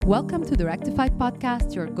Welcome to the Rectified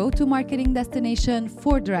Podcast, your go-to marketing destination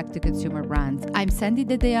for direct-to-consumer brands. I'm Sandy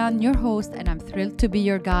Dedeyan, your host, and I'm thrilled to be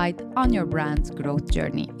your guide on your brand's growth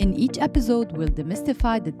journey. In each episode, we'll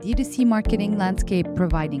demystify the D2C marketing landscape,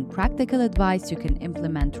 providing practical advice you can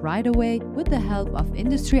implement right away with the help of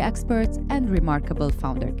industry experts and remarkable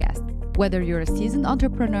founder guests. Whether you're a seasoned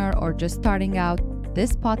entrepreneur or just starting out,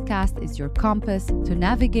 this podcast is your compass to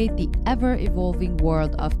navigate the ever-evolving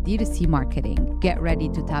world of D2C marketing. Get ready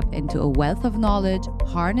to tap into a wealth of knowledge,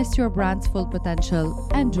 harness your brand's full potential,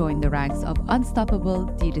 and join the ranks of unstoppable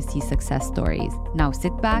D2C success stories. Now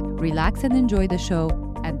sit back, relax, and enjoy the show.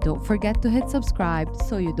 And don't forget to hit subscribe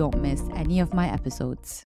so you don't miss any of my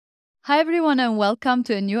episodes. Hi, everyone, and welcome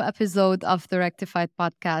to a new episode of the Rectified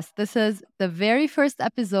Podcast. This is the very first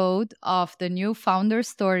episode of the new Founder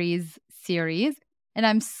Stories series. And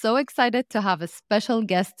I'm so excited to have a special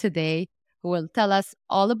guest today who will tell us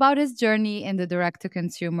all about his journey in the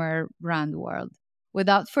direct-to-consumer brand world.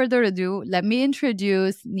 Without further ado, let me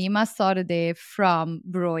introduce Nima Sorodeh from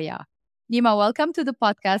Broya. Nima, welcome to the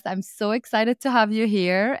podcast. I'm so excited to have you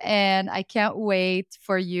here, and I can't wait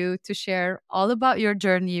for you to share all about your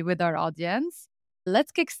journey with our audience.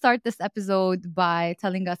 Let's kickstart this episode by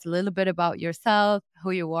telling us a little bit about yourself,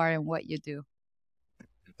 who you are, and what you do.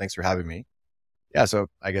 Thanks for having me. Yeah, so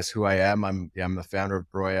I guess who I am, I'm the founder of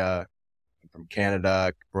Broya. I'm from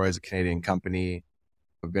Canada. Broya is a Canadian company.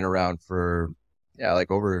 I've been around for,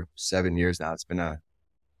 over 7 years now. It's been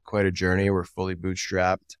quite a journey. We're fully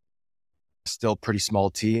bootstrapped. Still pretty small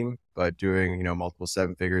team, but doing, multiple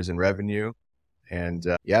seven figures in revenue. And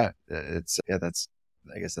that's a bit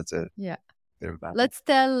of a background. Let's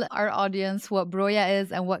tell our audience what Broya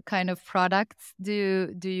is and what kind of products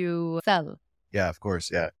do you sell? Yeah, of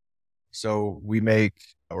course. Yeah. So we make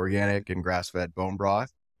organic and grass-fed bone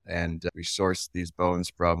broth, and we source these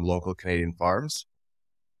bones from local Canadian farms.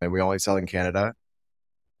 And we only sell in Canada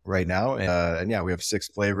right now. And we have 6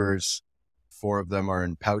 flavors. 4 of them are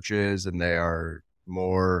in pouches, and they are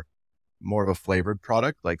more of a flavored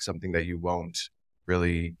product, like something that you won't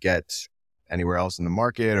really get anywhere else in the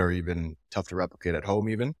market, or even tough to replicate at home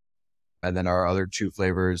even. And then our other 2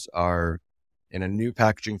 flavors are in a new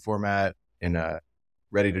packaging format, in a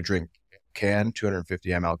ready-to-drink can, 250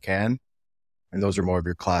 ml can. And those are more of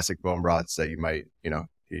your classic bone broths that you might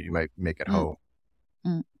make at home.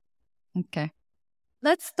 Okay.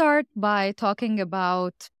 Let's start by talking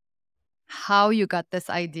about how you got this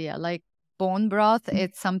idea. Like bone broth,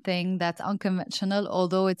 it's something that's unconventional,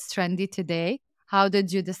 although it's trendy today. How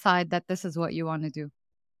did you decide that this is what you want to do?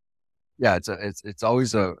 Yeah, it's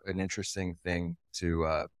always an interesting thing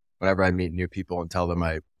to whenever I meet new people and tell them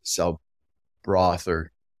I sell broth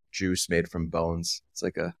or juice made from bones. It's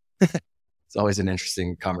like it's always an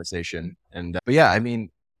interesting conversation. And but yeah, I mean,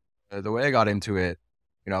 the way I got into it,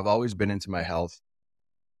 I've always been into my health.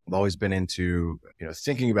 I've always been into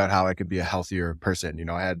thinking about how I could be a healthier person.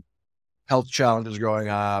 I had health challenges growing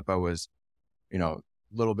up. I was a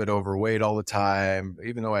little bit overweight all the time.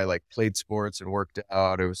 Even though I played sports and worked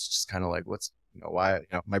out, it was just kind of like, what's why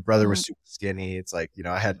my brother was super skinny. It's like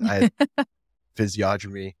I had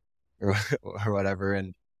physiognomy or whatever,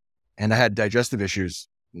 and I had digestive issues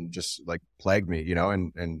and just plagued me,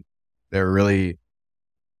 and they're really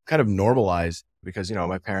kind of normalized because,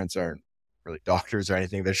 my parents aren't really doctors or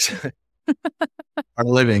anything. They're just are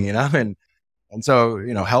living, and so,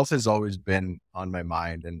 health has always been on my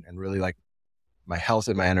mind, and really my health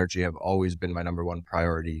and my energy have always been my number one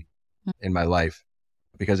priority in my life,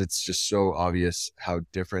 because it's just so obvious how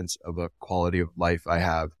different of a quality of life I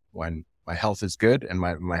have when my health is good and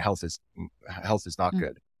my health is not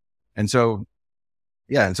good. And so,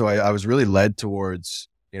 I was really led towards,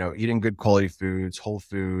 eating good quality foods, whole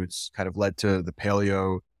foods, kind of led to the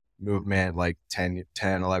paleo movement 10,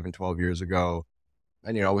 11, 12 years ago.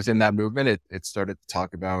 And, within that movement, it started to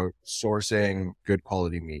talk about sourcing good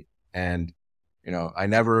quality meat. And, I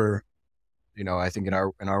never, I think in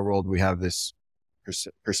our world, we have this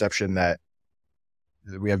perception that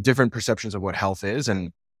we have different perceptions of what health is.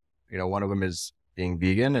 And, one of them is being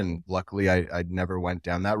vegan. And luckily I never went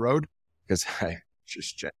down that road because I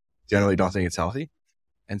just generally don't think it's healthy.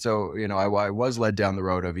 And so, I was led down the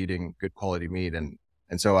road of eating good quality meat. And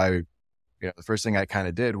so the first thing I kind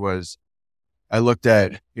of did was I looked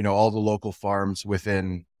at, all the local farms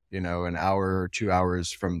within, an hour or 2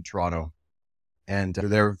 hours from Toronto. And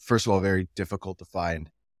they're, first of all, very difficult to find.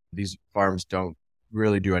 These farms don't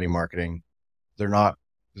really do any marketing. They're not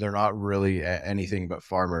really anything but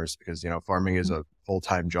farmers because, farming is a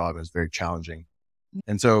full-time job. It's very challenging.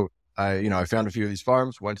 And so I found a few of these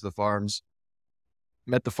farms, went to the farms,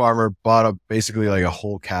 met the farmer, bought basically a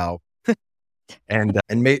whole cow and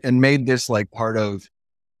made this like part of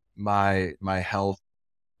my health,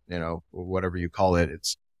 whatever you call it.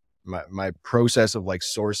 It's my process of like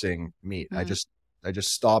sourcing meat. I just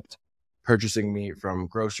stopped purchasing meat from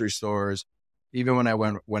grocery stores. Even when I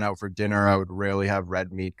went out for dinner, I would rarely have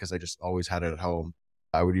red meat because I just always had it at home.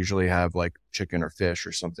 I would usually have like chicken or fish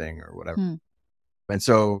or something or whatever. And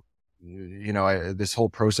so, this whole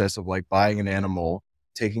process of like buying an animal,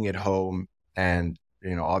 taking it home, and,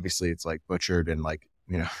 obviously it's like butchered and like,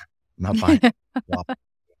 not buying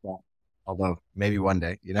well, although maybe one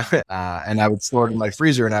day, and I would store it in my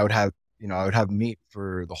freezer and I would have meat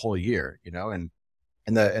for the whole year, and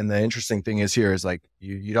the interesting thing is here is like,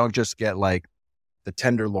 you don't just get like the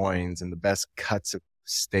tenderloins and the best cuts of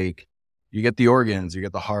steak. You get the organs, you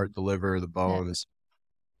get the heart, the liver, the bones.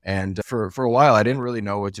 And for a while, I didn't really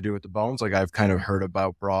know what to do with the bones. Like I've kind of heard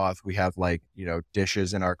about broth. We have like,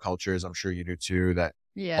 dishes in our cultures. I'm sure you do too, that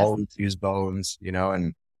always use bones,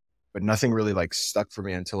 but nothing really like stuck for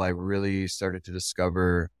me until I really started to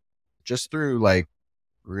discover, just through like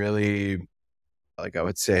really, like I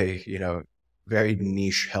would say, very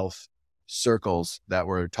niche health circles, that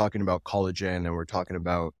were talking about collagen and we're talking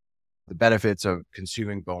about the benefits of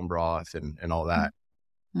consuming bone broth and all that.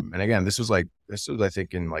 And again, this was I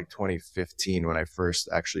think in like 2015 when I first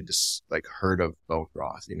actually just like heard of bone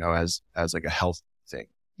broth, as like a health thing.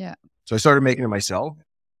 Yeah. So I started making it myself.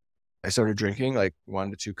 I started drinking like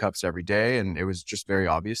 1 to 2 cups every day. And it was just very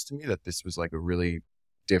obvious to me that this was like a really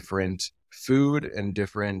different food and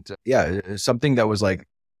different, something that was like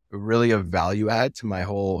really a value add to my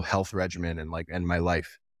whole health regimen and my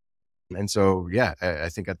life. And so, I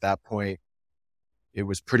think at that point, it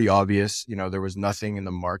was pretty obvious, there was nothing in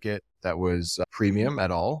the market that was premium at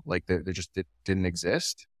all. Like they just didn't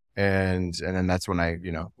exist. And then that's when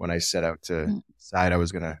I set out to decide I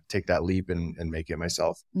was going to take that leap and make it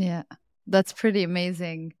myself. Yeah, that's pretty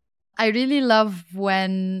amazing. I really love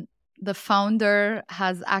when the founder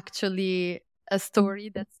has actually a story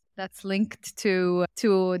that's linked to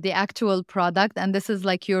the actual product. And this is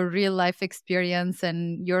like your real life experience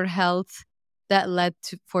and your health that led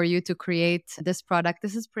for you to create this product.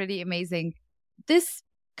 This is pretty amazing. This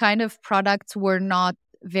kind of products were not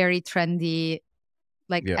very trendy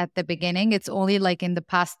at the beginning. It's only like in the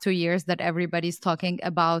past 2 years that everybody's talking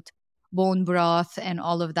about bone broth and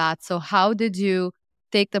all of that. So how did you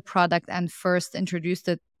take the product and first introduce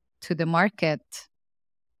it to the market?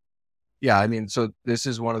 Yeah, I mean, so this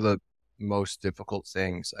is one of the most difficult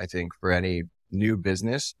things, I think, for any new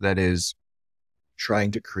business that is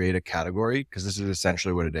trying to create a category, because this is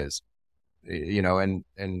essentially what it is,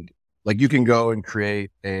 and like you can go and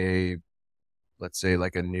create let's say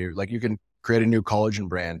you can create a new collagen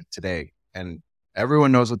brand today and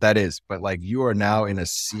everyone knows what that is, but like you are now in a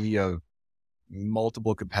sea of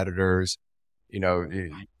multiple competitors, you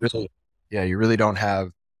really don't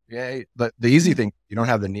have, but the easy thing, you don't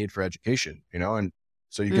have the need for education, and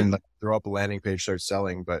so you can like throw up a landing page, start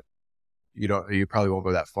selling, but you probably won't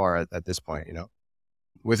go that far at this point,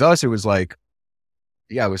 With us, it was like,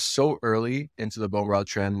 it was so early into the bone broth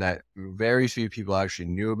trend that very few people actually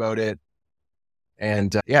knew about it.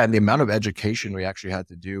 And and the amount of education we actually had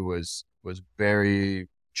to do was very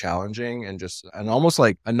challenging and almost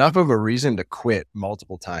like enough of a reason to quit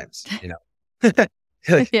multiple times,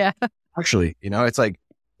 Like, actually, it's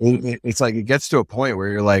like it gets to a point where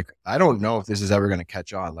you're like, I don't know if this is ever going to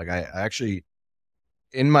catch on. Like I actually,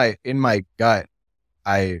 in my gut,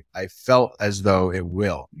 I felt as though it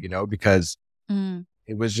will, because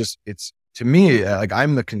it was it's to me, like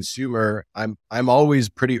I'm the consumer, I'm always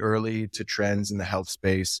pretty early to trends in the health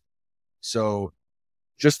space. So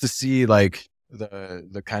just to see like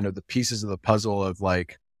the kind of the pieces of the puzzle of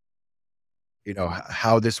like,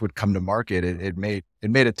 how this would come to market, it made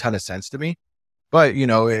a ton of sense to me. But,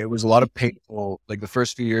 it was a lot of painful, like the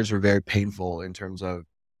first few years were very painful in terms of,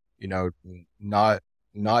 not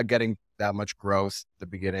getting that much growth at the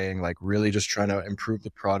beginning, like really just trying to improve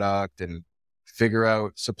the product and figure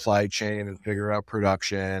out supply chain and figure out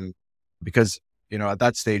production, because, at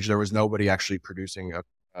that stage, there was nobody actually producing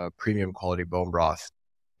a premium quality bone broth,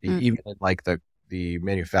 even in like the food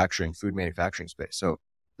manufacturing space. So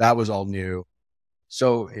that was all new.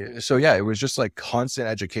 So it was just like constant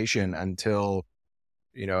education until,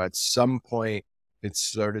 at some point it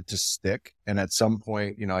started to stick. And at some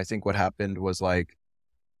point, I think what happened was like,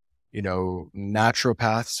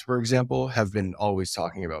 naturopaths, for example, have been always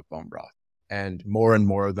talking about bone broth, and more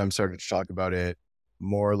of them started to talk about it.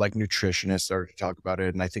 More like nutritionists started to talk about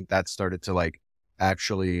it. And I think that started to like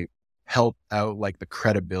actually help out like the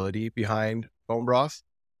credibility behind bone broth.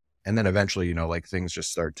 And then eventually, like things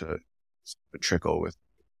just start to trickle with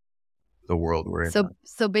the world we're in.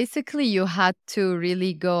 So basically you had to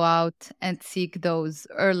really go out and seek those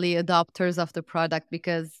early adopters of the product,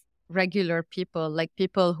 because regular people, like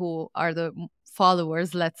people who are the followers,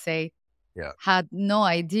 let's say, Yeah. had no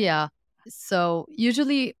idea. So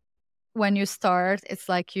usually when you start, it's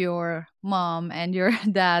like your mom and your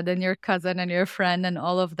dad and your cousin and your friend and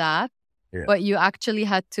all of that. Yeah. But you actually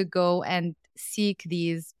had to go and seek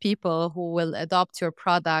these people who will adopt your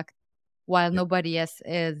product while Yeah. nobody else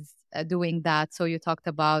is doing that. So you talked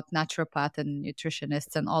about naturopath and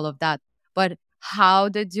nutritionists and all of that. But how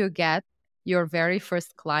did you get your very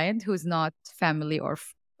first client who's not family or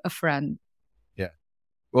a friend? Yeah.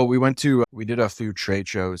 Well, we did a few trade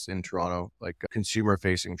shows in Toronto, like consumer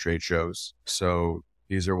facing trade shows. So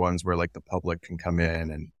these are ones where like the public can come in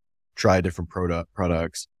and try different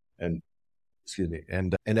products and excuse me.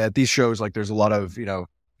 And at these shows, like there's a lot of,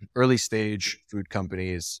 early stage food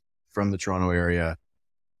companies from the Toronto area,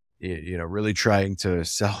 really trying to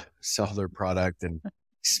sell their product and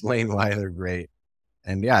explain why they're great.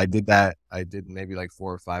 And yeah, I did that. I did maybe like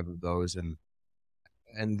 4 or 5 of those. And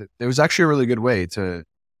it was actually a really good way to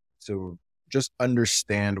just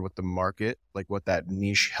understand what the market, like what that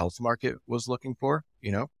niche health market was looking for,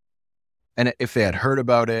 and if they had heard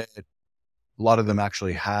about it. A lot of them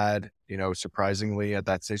actually had, surprisingly at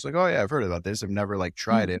that stage, like, oh yeah, I've heard about this. I've never like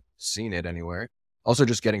tried it, seen it anywhere. Also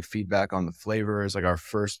just getting feedback on the flavors. Like our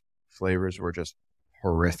first flavors were just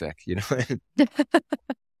horrific, It was,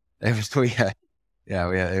 it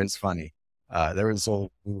was funny.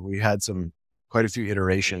 We had quite a few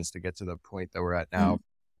iterations to get to the point that we're at now,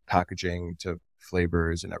 packaging to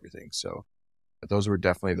flavors and everything. So those were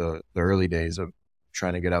definitely the early days of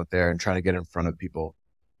trying to get out there and trying to get in front of people.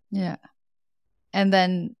 Yeah. And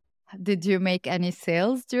then did you make any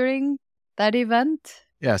sales during that event?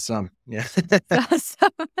 Yeah, some. Yeah. Some.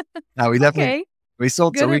 No, we definitely, we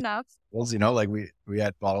sold good enough. Like we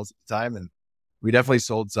had bottles at the time and we definitely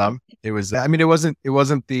sold some. It was, it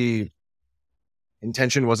wasn't the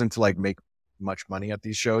intention wasn't to like make much money at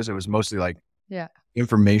these shows. It was mostly like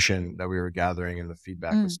information that we were gathering and the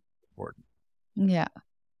feedback was important. Yeah.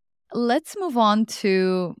 Let's move on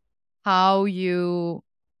to how you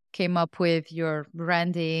came up with your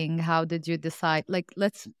branding. How did you decide? Like,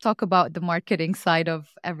 let's talk about the marketing side of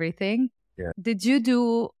everything. Yeah. Did you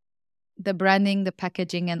do the branding, the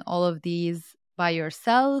packaging, and all of these by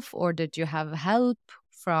yourself, or did you have help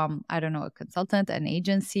from, I don't know, a consultant, an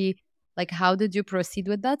agency? Like, how did you proceed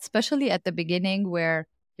with that, especially at the beginning where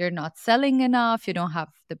you're not selling enough, you don't have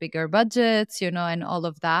the bigger budgets, and all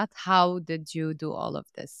of that? How did you do all of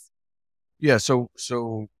this? Yeah, so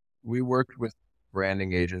we worked with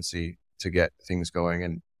branding agency to get things going,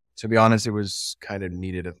 and to be honest, it was kind of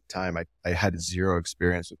needed at the time. I had zero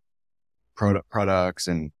experience with products,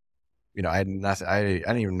 and I had nothing. I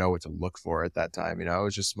didn't even know what to look for at that time. I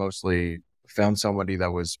was just mostly found somebody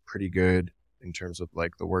that was pretty good in terms of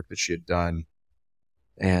like the work that she had done,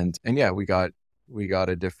 and yeah, we got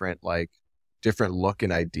a different look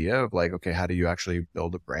and idea of like, okay, how do you actually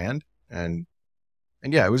build a brand? And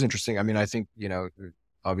yeah, it was interesting. I think,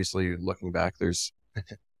 obviously looking back, there's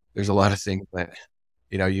a lot of things that,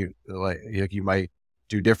 you might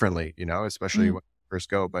do differently, especially when you first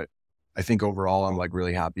go. But I think overall, I'm like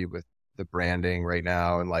really happy with the branding right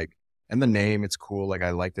now and the name. It's cool. Like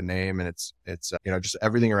I like the name and it's just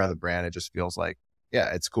everything around the brand. It just feels like,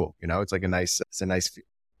 yeah, it's cool. It's like it's a nice,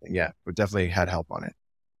 yeah, we definitely had help on it.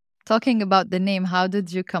 Talking about the name, how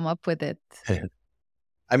did you come up with it?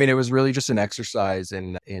 It was really just an exercise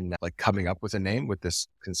in like coming up with a name with this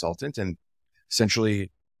consultant. And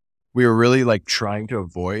essentially we were really like trying to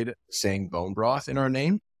avoid saying bone broth in our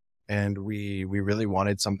name. And we really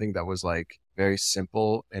wanted something that was like very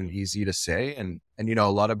simple and easy to say. And a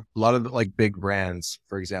lot of like big brands,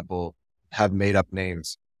 for example, have made up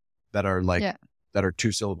names that are like, that are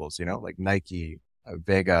 2 syllables, like Nike,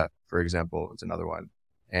 Vega, for example, is another one.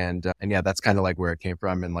 And yeah, that's kind of like where it came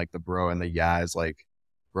from. And like the bro and the ya is like,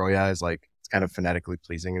 Broya is like, it's kind of phonetically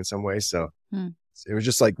pleasing in some ways. So it was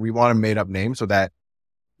just like, we want a made up name so that,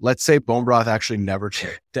 let's say bone broth actually never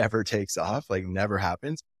takes off, like never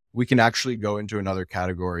happens. We can actually go into another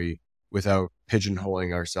category without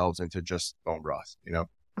pigeonholing ourselves into just bone broth, Yeah.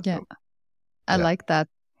 So, I like that.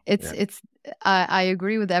 I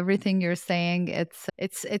agree with everything you're saying.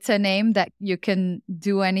 It's a name that you can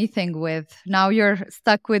do anything with. Now you're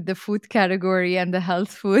stuck with the food category and the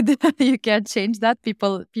health food. You can't change that.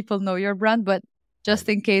 People know your brand, but just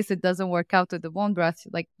in case it doesn't work out with the bone broth,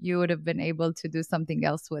 like you would have been able to do something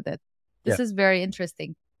else with it. This is very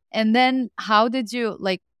interesting. And then how did you,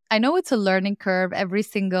 like, I know it's a learning curve. Every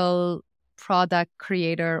single product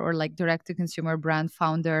creator or like direct to consumer brand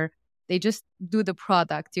founder, they just do the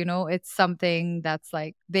product, it's something that's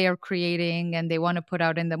like they are creating and they want to put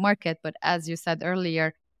out in the market. But as you said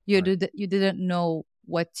earlier, Right. you didn't know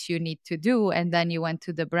what you need to do. And then you went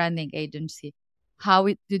to the branding agency.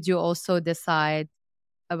 Did you also decide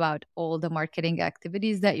about all the marketing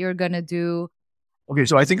activities that you're going to do? Okay.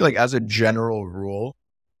 So I think like as a general rule,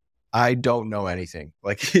 I don't know anything.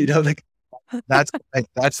 Like, like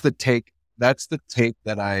that's the take. That's the take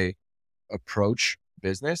that I approach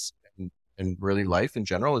business and really life in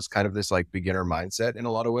general is kind of this like beginner mindset in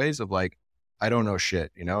a lot of ways of like, I don't know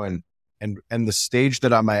shit, and the stage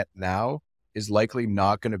that I'm at now is likely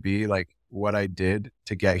not going to be like what I did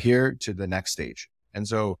to get here to the next stage. And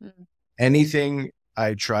so anything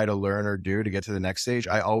I try to learn or do to get to the next stage,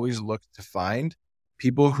 I always look to find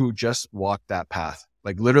people who just walk that path,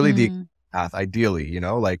 like literally the path, ideally,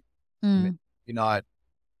 like maybe not,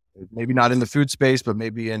 maybe not in the food space, but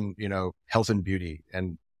maybe in, health and beauty.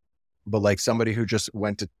 But like somebody who just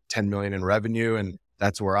went to 10 million in revenue and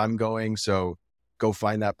that's where I'm going. So go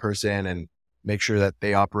find that person and make sure that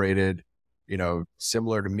they operated,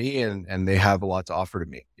 similar to me and they have a lot to offer to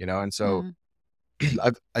me, and so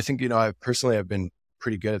I think, I personally have been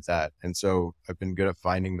pretty good at that. And so I've been good at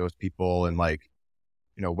finding those people and like,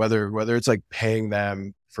 whether it's like paying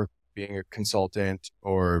them for being a consultant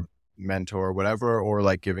or mentor or whatever, or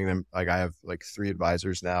like giving them, like I have like 3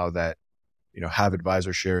 advisors now that, have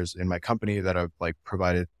advisor shares in my company that have like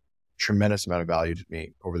provided tremendous amount of value to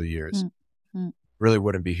me over the years. Really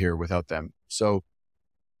wouldn't be here without them. So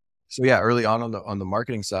yeah, early on the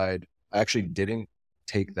marketing side, I actually didn't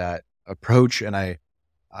take that approach. And I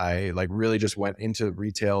like really just went into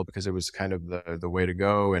retail because it was kind of the way to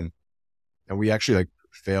go. And we actually like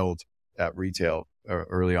failed at retail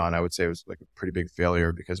early on. I would say it was like a pretty big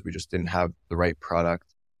failure because we just didn't have the right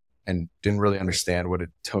product and didn't really understand what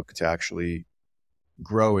it took to actually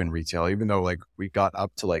grow in retail. Even though like we got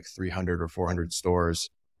up to like 300 or 400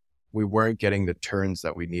 stores, we weren't getting the turns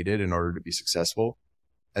that we needed in order to be successful.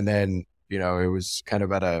 And then, it was kind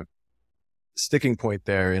of at a sticking point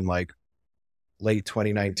there in like late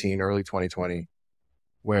 2019, early 2020,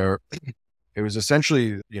 where it was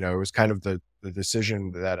essentially, it was kind of the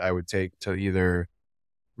decision that I would take to either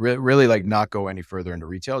really like not go any further into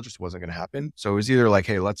retail. It just wasn't going to happen. So it was either like,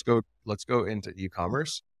 hey, let's go into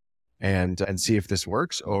e-commerce and see if this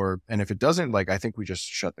works, and if it doesn't, like, I think we just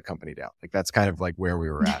shut the company down. Like that's kind of like where we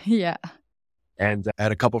were at. Yeah. And I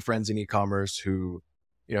had a couple friends in e-commerce who,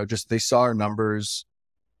 just they saw our numbers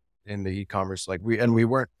in the e-commerce, like we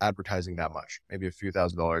weren't advertising that much, maybe a few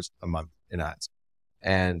 $1,000s a month in ads.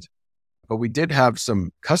 But we did have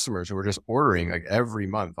some customers who were just ordering like every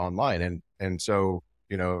month online. And so,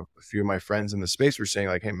 a few of my friends in the space were saying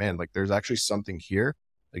like, hey man, like there's actually something here.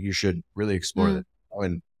 Like you should really explore that.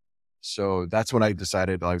 And so that's when I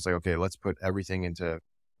decided, I was like, okay, let's put everything into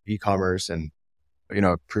e-commerce. And,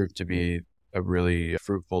 it proved to be a really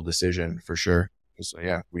fruitful decision for sure. So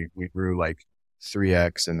yeah, we grew like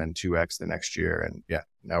 3x and then 2x the next year. And yeah,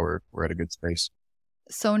 now we're at a good space.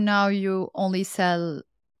 So now you only sell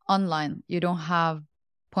online. You don't have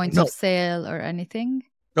points No. of sale or anything?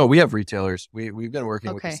 No, we have retailers. We've been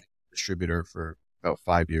working with Okay. the same distributor for about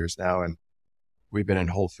 5 years now. And we've been in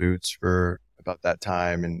Whole Foods for about that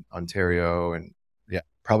time in Ontario. And yeah,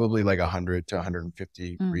 probably like 100 to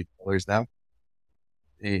 150 retailers now.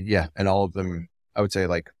 Yeah. And all of them, I would say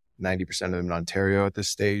like 90% of them in Ontario at this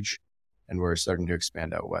stage. And we're starting to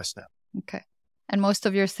expand out west now. Okay. And most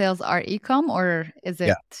of your sales are e-com, or is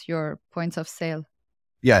it your points of sale?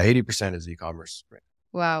 Yeah, 80% is e-commerce. Right.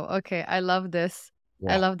 Wow. Okay. I love this.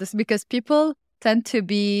 Yeah. I love this because people tend to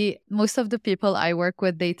be, most of the people I work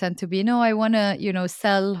with, they tend to be, no, I want to,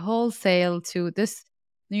 sell wholesale to this,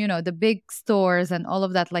 the big stores and all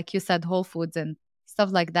of that. Like you said, Whole Foods and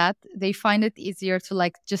stuff like that. They find it easier to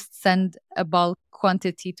like just send a bulk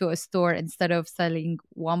quantity to a store instead of selling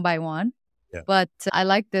one by one. Yeah. But I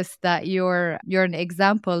like this, that you're an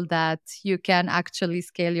example that you can actually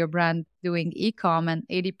scale your brand doing e-com, and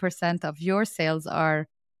 80% of your sales are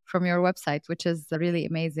from your website, which is really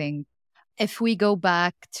amazing. If we go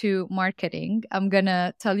back to marketing, I'm going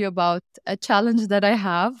to tell you about a challenge that I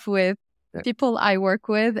have with people I work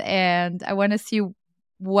with, and I want to see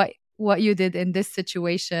what you did in this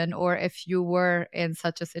situation, or if you were in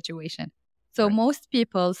such a situation. So most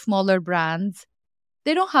people, smaller brands,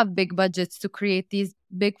 they don't have big budgets to create these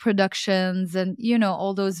big productions and,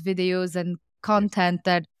 all those videos and content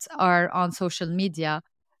that are on social media.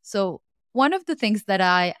 So one of the things that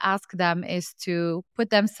I ask them is to put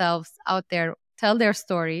themselves out there, tell their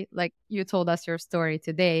story, like you told us your story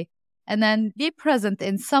today, and then be present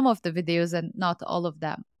in some of the videos and not all of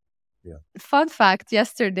them. Yeah. Fun fact,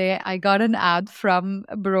 yesterday I got an ad from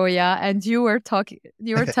Broya and you were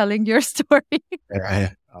telling your story.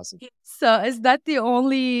 Yeah. Awesome. So is that the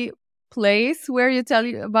only place where you tell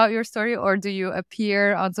you about your story, or do you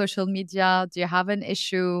appear on social media? Do you have an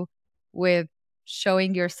issue with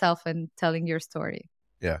showing yourself and telling your story?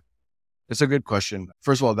 Yeah. It's a good question.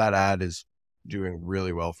 First of all, that ad is doing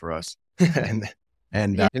really well for us. Yeah.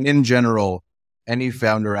 And in general, any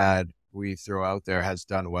founder ad we throw out there has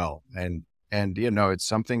done well. And it's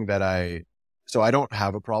something that so I don't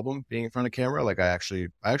have a problem being in front of camera. Like I actually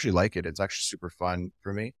like it. It's actually super fun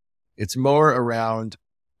for me. It's more around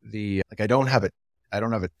I don't have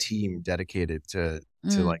a team dedicated to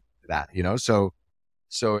like that, so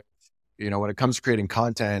when it comes to creating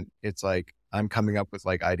content, it's like I'm coming up with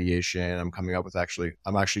like ideation. I'm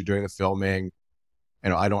actually doing the filming.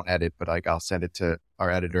 I don't edit, but like I'll send it to our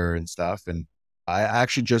editor and stuff. And I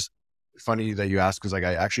actually funny that you asked, because like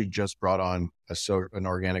I actually just brought on an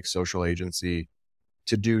organic social agency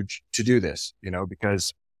to do this,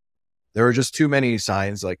 because there were just too many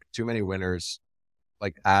signs, like too many winners,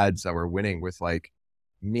 like ads that were winning with like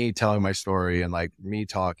me telling my story and like me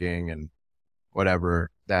talking and whatever,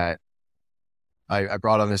 that I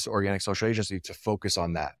brought on this organic social agency to focus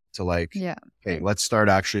on that, to like, Yeah. hey, let's start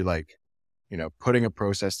actually like, putting a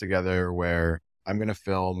process together where I'm going to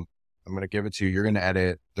film, I'm going to give it to you, you're going to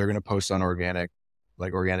edit, they're going to post on organically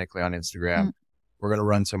on Instagram. We're going to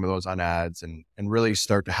run some of those on ads and really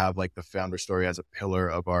start to have like the founder story as a pillar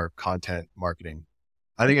of our content marketing.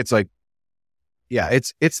 I think it's like, yeah,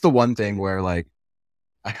 it's the one thing where like,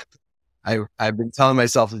 I've been telling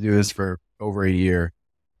myself to do this for over a year,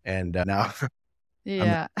 and now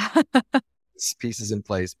Yeah. pieces in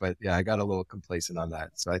place, but yeah, I got a little complacent on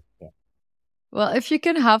that. So yeah. Well, if you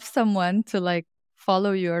can have someone to like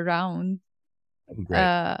follow you around, That'd be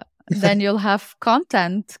great. then you'll have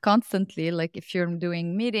content constantly. Like if you're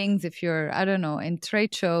doing meetings, if you're, I don't know, in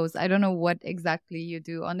trade shows, I don't know what exactly you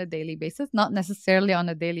do on a daily basis, not necessarily on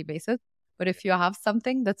a daily basis, but if you have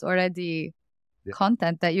something that's already Yeah.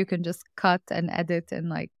 content that you can just cut and edit and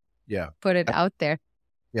like put it out there.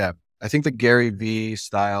 Yeah. I think the Gary V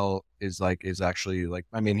style is actually like,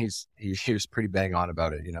 I mean, he was pretty bang on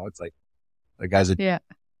about it. It's like the guy's a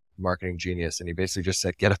marketing genius, and he basically just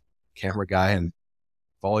said, get a camera guy and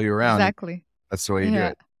follow you around. Exactly. That's the way you do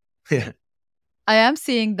it. Yeah. I am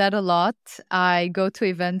seeing that a lot. I go to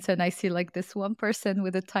events and I see like this one person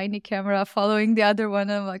with a tiny camera following the other one.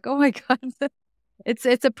 And I'm like, oh my God.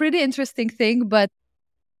 It's a pretty interesting thing, but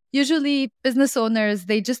usually business owners,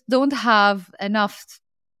 they just don't have enough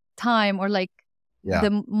time or like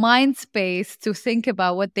the mind space to think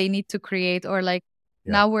about what they need to create, or like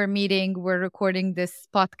now we're recording this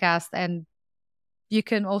podcast, and you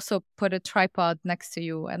can also put a tripod next to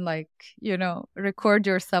you and like, record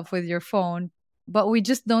yourself with your phone. But we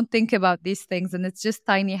just don't think about these things. And it's just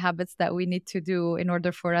tiny habits that we need to do in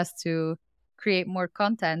order for us to create more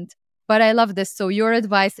content. But I love this. So your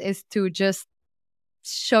advice is to just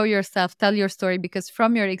show yourself, tell your story, because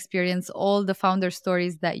from your experience, all the founder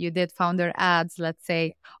stories that you did, founder ads, let's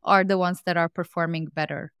say, are the ones that are performing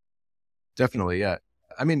better. Definitely. Yeah.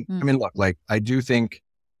 I mean, look, like I do think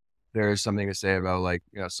there is something to say about like,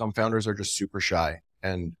 some founders are just super shy,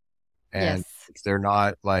 and they're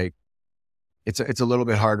not like, it's a little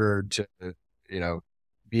bit harder to,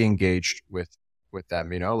 be engaged with them,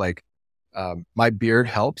 like, my beard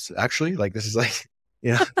helps actually. Like this is like,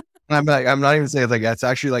 I'm not even saying like, that's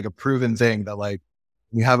actually like a proven thing that like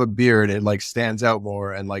you have a beard, it like stands out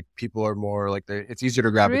more, and like people are more like, it's easier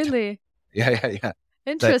to grab it. Really? Yeah.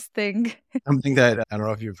 Interesting. Something that I don't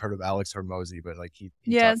know if you've heard of Alex Hormozy, but like he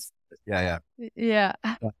yes. talks, yeah.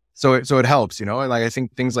 So it helps, and like I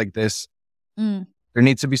think things like this, there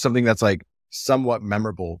needs to be something that's like somewhat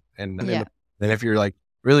memorable, and then if you're like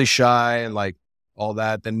really shy and like all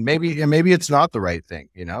that, then maybe it's not the right thing,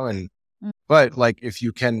 and but like if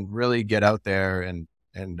you can really get out there and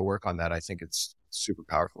work on that, I think it's super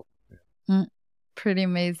powerful. Pretty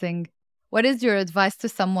amazing. What is your advice to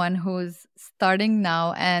someone who's starting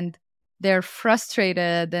now and they're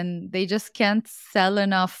frustrated and they just can't sell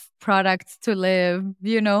enough products to live,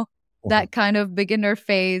 that kind of beginner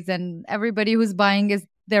phase, and everybody who's buying is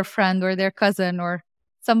their friend or their cousin or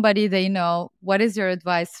somebody they know? What is your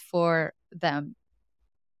advice for them?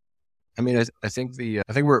 I mean, I think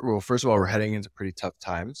we're first of all, we're heading into pretty tough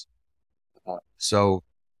times. So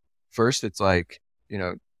first, it's like,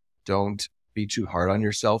 don't be too hard on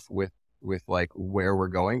yourself with like where we're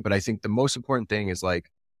going. But I think the most important thing is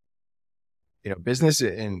like, business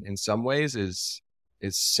in some ways is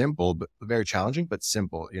simple, but very challenging, but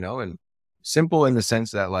simple, and simple in the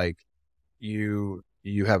sense that like you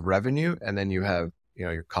you have revenue, and then you have,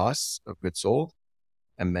 your costs of goods sold,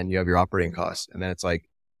 and then you have your operating costs. And then it's like,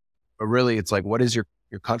 but really it's like, what is your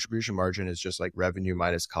contribution margin is just like revenue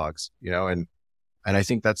minus COGS, and I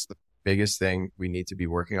think that's the biggest thing we need to be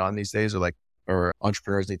working on these days, or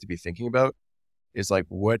entrepreneurs need to be thinking about, is like,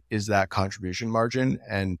 what is that contribution margin?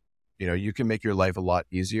 And, you can make your life a lot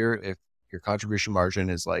easier if your contribution margin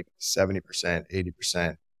is like 70%,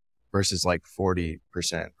 80% versus like 40%,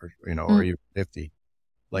 or even 50.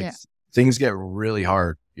 Like things get really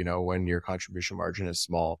hard, when your contribution margin is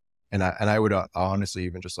small. And I would honestly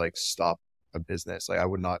even just like stop a business. Like I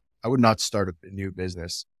would not start a new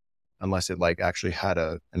business unless it like actually had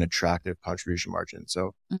an attractive contribution margin.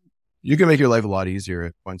 So you can make your life a lot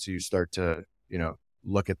easier once you start to,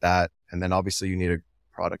 look at that. And then obviously you need a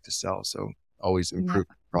product to sell. So always improve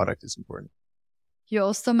product is important. You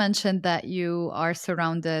also mentioned that you are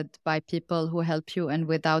surrounded by people who help you, and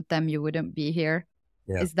without them, you wouldn't be here.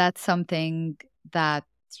 Yeah. Is that something that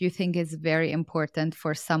you think is very important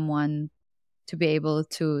for someone to be able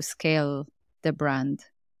to scale the brand?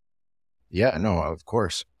 Yeah, no, of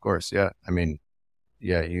course. Yeah. I mean,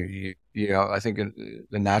 yeah, I think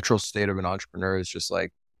the natural state of an entrepreneur is just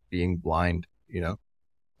like being blind,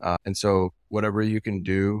 and so whatever you can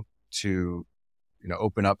do to,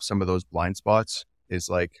 open up some of those blind spots is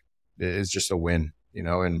just a win,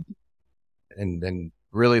 and then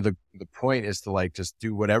really the point is to like, just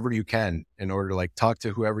do whatever you can in order to like talk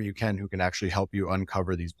to whoever you can who can actually help you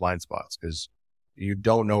uncover these blind spots, because you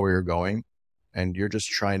don't know where you're going and you're just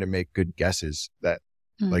trying to make good guesses that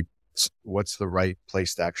like, what's the right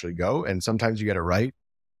place to actually go. And sometimes you get it right.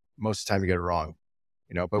 Most of the time you get it wrong,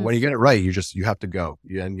 but when you get it right, you have to go,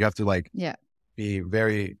 and you have to like, be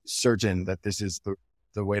very certain that this is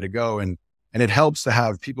the way to go. And it helps to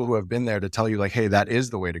have people who have been there to tell you like, hey, that is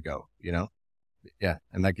the way to go, Yeah.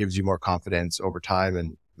 And that gives you more confidence over time.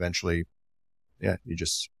 And eventually, you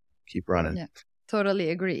just keep running. Yeah, totally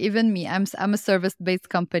agree. Even me, I'm a service-based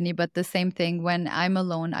company, but the same thing, when I'm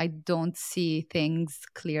alone, I don't see things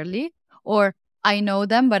clearly, or I know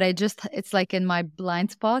them, but it's like in my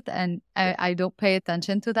blind spot, and I don't pay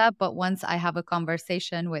attention to that. But once I have a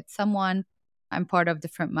conversation with someone, I'm part of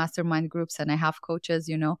different mastermind groups and I have coaches,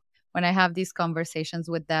 when I have these conversations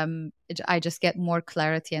with them, I just get more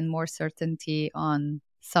clarity and more certainty on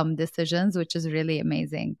some decisions, which is really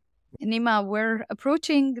amazing. Nima, we're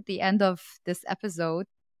approaching the end of this episode,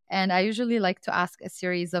 and I usually like to ask a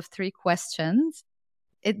series of 3 questions.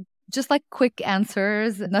 Just like quick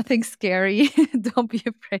answers, nothing scary. Don't be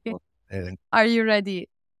afraid. Are you ready?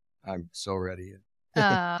 I'm so ready.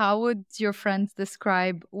 How would your friends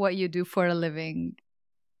describe what you do for a living?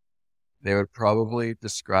 They would probably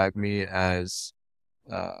describe me as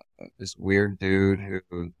this weird dude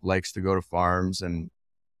who likes to go to farms and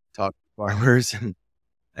talk to farmers. And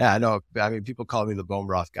yeah, I know. I mean, people call me the bone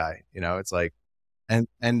broth guy, it's like,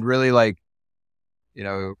 and really like,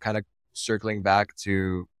 kind of circling back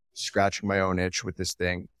to scratching my own itch with this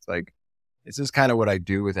thing. It's like, this is kind of what I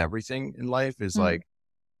do with everything in life, is like,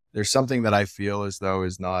 there's something that I feel as though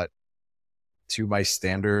is not to my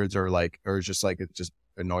standards, or just like, it just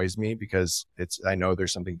annoys me because I know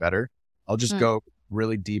there's something better. I'll just go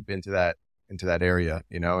really deep into that area,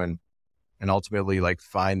 and ultimately like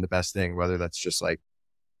find the best thing, whether that's just like,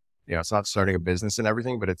 it's not starting a business and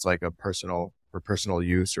everything, but it's like for personal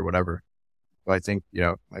use or whatever. So I think,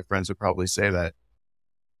 my friends would probably say that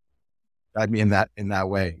guide me in that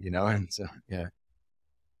way, and so, yeah.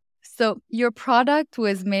 So your product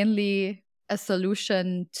was mainly a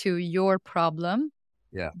solution to your problem.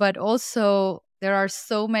 Yeah. But also there are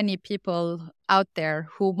so many people out there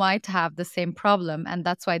who might have the same problem, and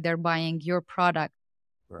that's why they're buying your product.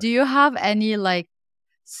 Right. Do you have any like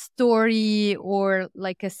story or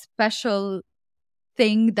like a special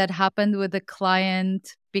thing that happened with a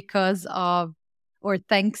client because of or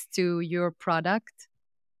thanks to your product?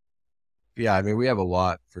 Yeah, I mean, we have a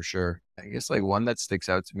lot for sure. I guess like one that sticks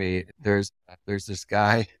out to me, there's this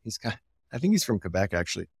guy, I think he's from Quebec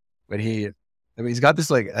actually, but he's got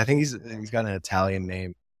this like, I think he's got an Italian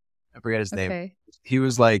name. I forget his name. He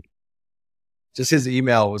was like, just his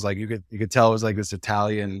email was like, you could tell it was like this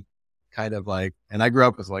Italian kind of like, and I grew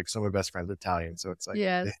up with like some of my best friends are Italian. So it's like,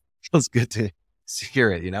 it feels good to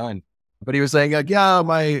hear it, but he was saying like, yeah,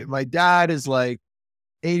 my dad is like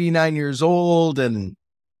 89 years old and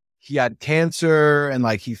he had cancer and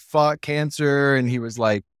like he fought cancer and he was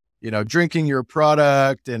like, drinking your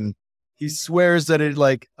product, and he swears that it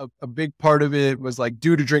like a big part of it was like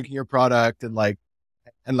due to drinking your product and okay,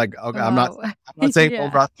 I'm not saying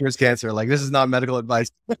bone broth cures cancer. Like this is not medical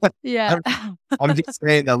advice. Yeah. I'm just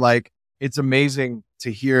saying that like it's amazing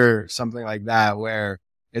to hear something like that where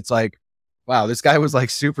it's like, wow, this guy was like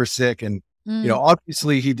super sick. And,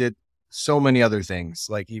 obviously he did so many other things.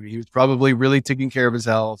 Like he was probably really taking care of his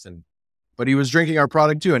health but he was drinking our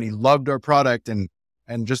product too. And he loved our product and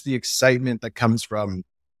just the excitement that comes from,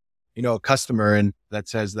 a customer and that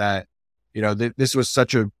says that, this was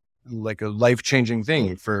such a life-changing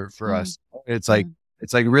thing for us. It's like,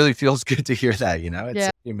 it really feels good to hear that, it's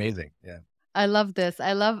amazing. Yeah. I love this.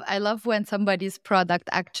 I love when somebody's product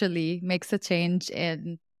actually makes a change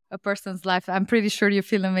in a person's life. I'm pretty sure you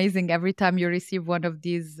feel amazing every time you receive one of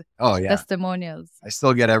these testimonials. I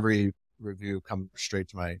still get every review come straight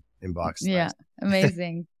to my inbox. Yeah. Nice.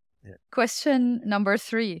 Amazing. Yeah. Question number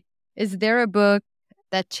 3. Is there a book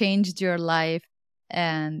that changed your life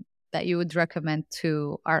and that you would recommend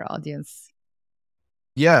to our audience?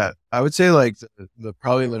 Yeah, I would say like the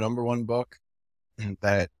probably the number one book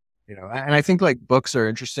that, and I think like books are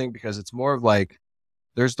interesting because it's more of like,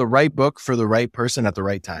 there's the right book for the right person at the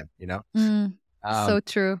right time, So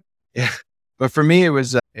true. Yeah. But for me,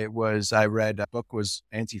 I read a book was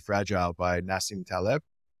Anti-Fragile by Nassim Taleb.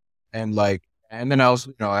 And then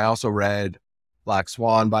I also read Black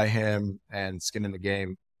Swan by him and Skin in the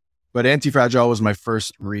Game. But Anti-Fragile was my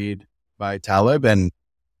first read by Taleb. And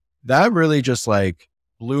that really just like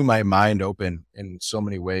blew my mind open in so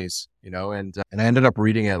many ways, and I ended up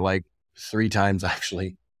reading it like 3 times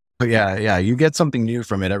actually. But yeah, you get something new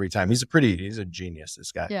from it every time. He's a genius,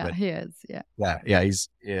 this guy. Yeah, he is. Yeah.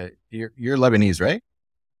 Yeah. You're Lebanese, right?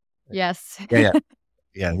 Yes. Yeah.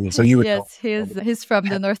 So you would know. He's from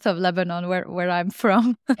the north of Lebanon, where I'm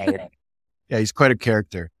from. Yeah, he's quite a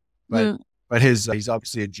character, but he's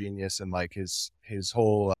obviously a genius, and like his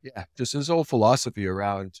whole just his whole philosophy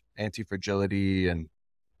around anti-fragility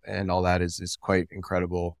and all that is quite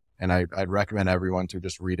incredible. And I'd recommend everyone to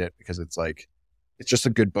just read it because it's like, it's just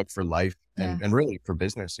a good book for life and really for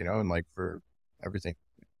business, and like for everything.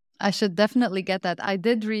 I should definitely get that. I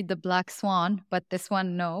did read The Black Swan, but this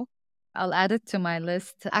one, no. I'll add it to my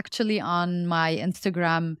list. Actually, on my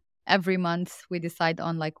Instagram, every month we decide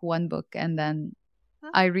on like one book, and then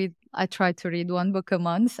I try to read one book a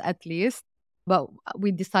month at least, but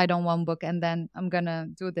we decide on one book, and then I'm going to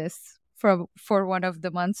do this for one of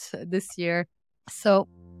the months this year. So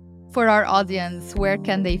for our audience, where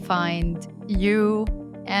can they find you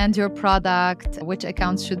and your product? Which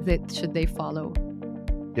accounts should they follow?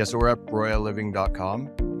 Yeah, so we're at broyaliving.com,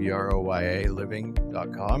 BROYA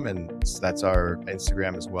living.com, and that's our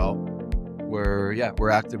Instagram as well. We're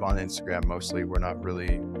active on Instagram mostly. We're not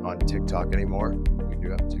really on TikTok anymore. We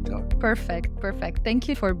do have TikTok. Perfect. Thank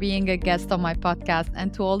you for being a guest on my podcast.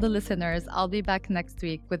 And to all the listeners, I'll be back next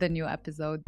week with a new episode.